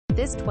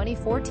This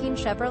 2014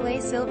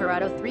 Chevrolet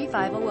Silverado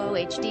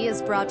 3500HD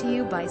is brought to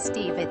you by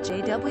Steve at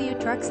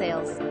JW Truck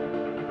Sales.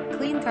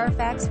 Clean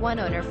Carfax One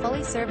owner,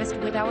 fully serviced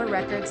with our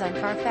records on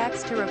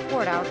Carfax to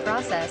report our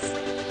process.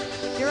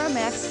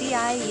 Duramax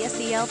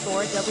DIESEL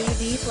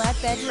 4WD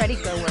flatbed ready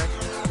go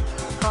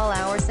work. Call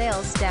our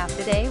sales staff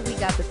today, we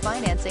got the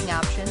financing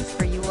options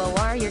for you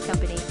or your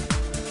company.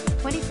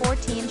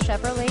 2014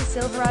 Chevrolet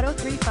Silverado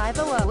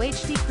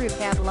 3500HD Crew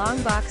Cab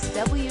Long Box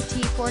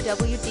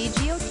WT4WD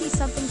GOT.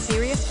 Something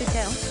serious to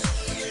tell?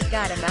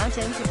 Got a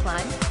mountain to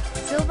climb?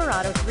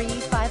 Silverado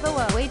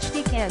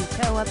 3500HD can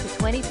tow up to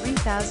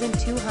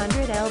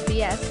 23,200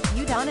 lbs.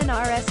 You don an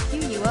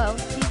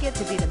RSQUO. You get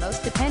to be the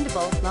most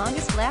dependable,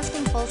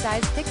 longest-lasting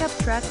full-size pickup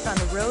trucks on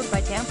the road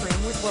by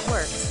tampering with what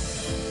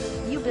works.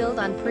 You build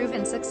on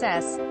proven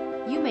success.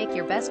 You make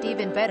your best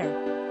even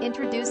better.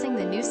 Introducing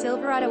the new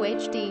Silverado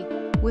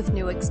HD. With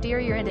new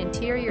exterior and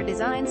interior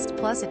designs,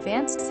 plus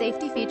advanced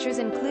safety features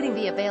including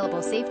the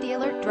available safety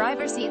alert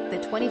driver seat, the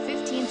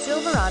 2015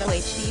 Silverado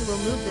HD will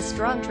move the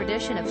strong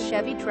tradition of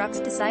Chevy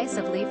trucks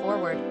decisively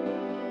forward.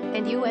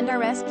 And you and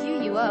our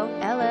SQUO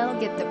LL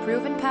get the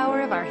proven power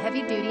of our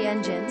heavy-duty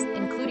engines,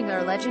 including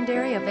our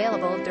legendary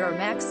available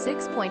Duramax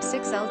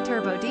 6.6L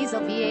turbo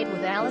diesel V8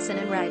 with Allison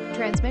and Wright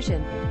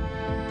transmission.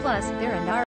 Plus, they're an